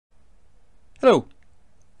Hello!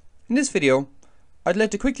 In this video, I'd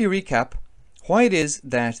like to quickly recap why it is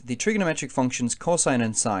that the trigonometric functions cosine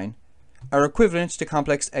and sine are equivalent to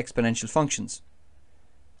complex exponential functions.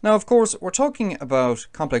 Now, of course, we're talking about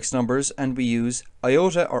complex numbers and we use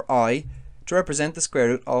iota or I to represent the square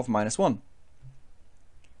root of -1.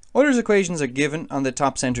 Euler's equations are given on the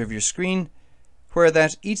top center of your screen, where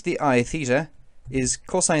that e to the I theta is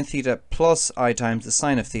cosine theta plus I times the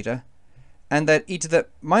sine of theta, and that e to the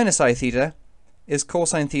minus I theta is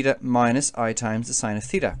cosine theta minus I times the sine of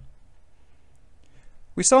theta.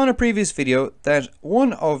 We saw in a previous video that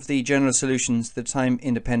one of the general solutions to the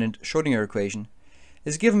time-independent Schrodinger equation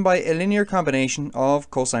is given by a linear combination of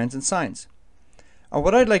cosines and sines. And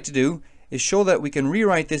what I'd like to do is show that we can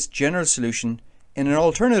rewrite this general solution in an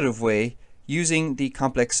alternative way using the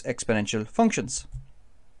complex exponential functions.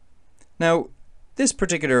 Now, this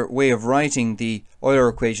particular way of writing the Euler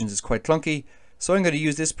equations is quite clunky, so I'm going to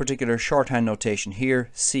use this particular shorthand notation here,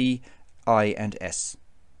 C, I, and S.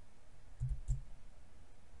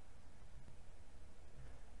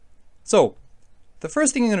 So, the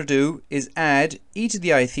first thing I'm going to do is add e to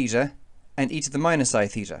the I theta and e to the minus I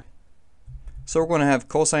theta. So we're going to have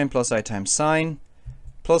cosine plus I times sine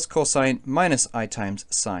plus cosine minus I times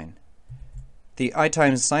sine. The I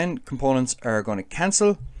times sine components are going to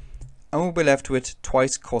cancel, and we'll be left with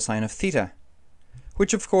twice cosine of theta,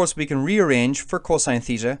 which of course we can rearrange for cosine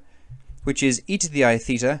theta, which is e to the I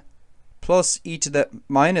theta plus e to the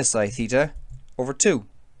minus I theta over 2.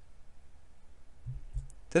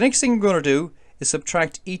 The next thing we're going to do is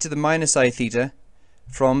subtract e to the minus I theta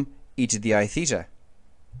from e to the I theta.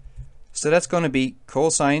 So that's going to be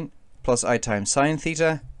cosine plus I times sine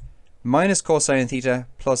theta minus cosine theta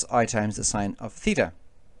plus I times the sine of theta.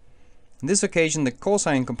 In this occasion, the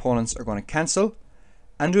cosine components are going to cancel,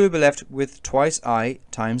 and we'll be left with twice I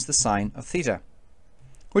times the sine of theta,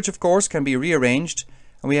 which of course can be rearranged,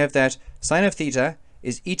 and we have that sine of theta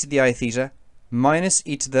is e to the I theta minus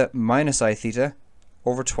e to the minus I theta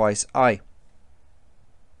over twice I.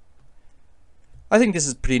 I think this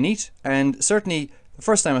is pretty neat, and certainly the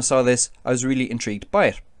first time I saw this I was really intrigued by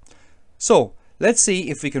it. So let's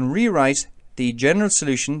see if we can rewrite the general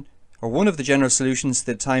solution, or one of the general solutions to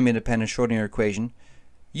the time-independent Schrodinger equation,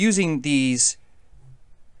 using these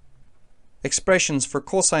expressions for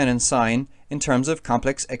cosine and sine in terms of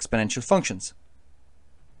complex exponential functions.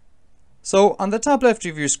 So on the top left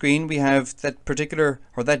of your screen we have that particular,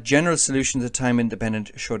 or that general solution to the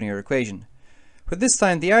time-independent Schrodinger equation. But this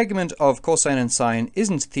time the argument of cosine and sine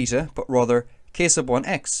isn't theta, but rather k sub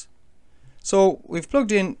 1x. So we've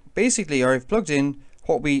plugged in, basically, or I've plugged in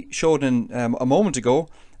what we showed in a moment ago,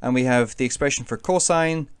 and we have the expression for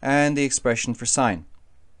cosine and the expression for sine.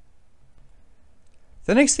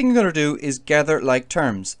 The next thing I'm going to do is gather like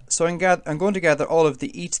terms. So I'm going to gather all of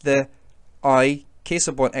the e to the I k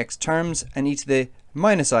sub 1x terms and e to the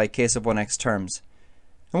minus I k sub 1x terms.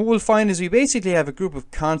 And what we'll find is we basically have a group of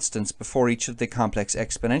constants before each of the complex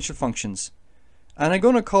exponential functions. And I'm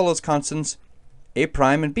going to call those constants a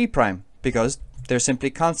prime and b prime because they're simply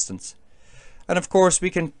constants. And of course we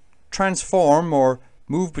can transform or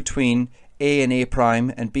move between a and a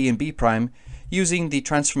prime and b prime using the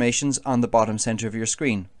transformations on the bottom center of your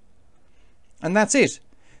screen. And that's it.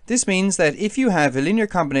 This means that if you have a linear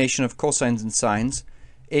combination of cosines and sines,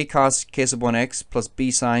 a cos k sub 1x plus b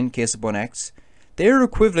sine k sub 1x, they are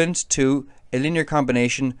equivalent to a linear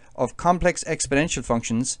combination of complex exponential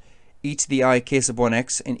functions e to the I k sub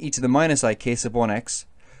 1x and e to the minus I k sub 1x,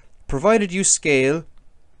 provided you scale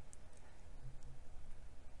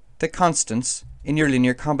the constants in your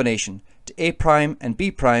linear combination to a prime and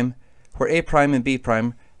b prime, where a prime and b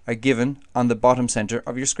prime are given on the bottom center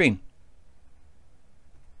of your screen.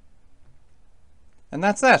 And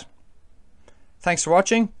that's that. Thanks for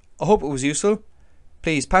watching. I hope it was useful.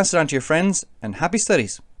 Please pass it on to your friends, and happy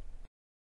studies.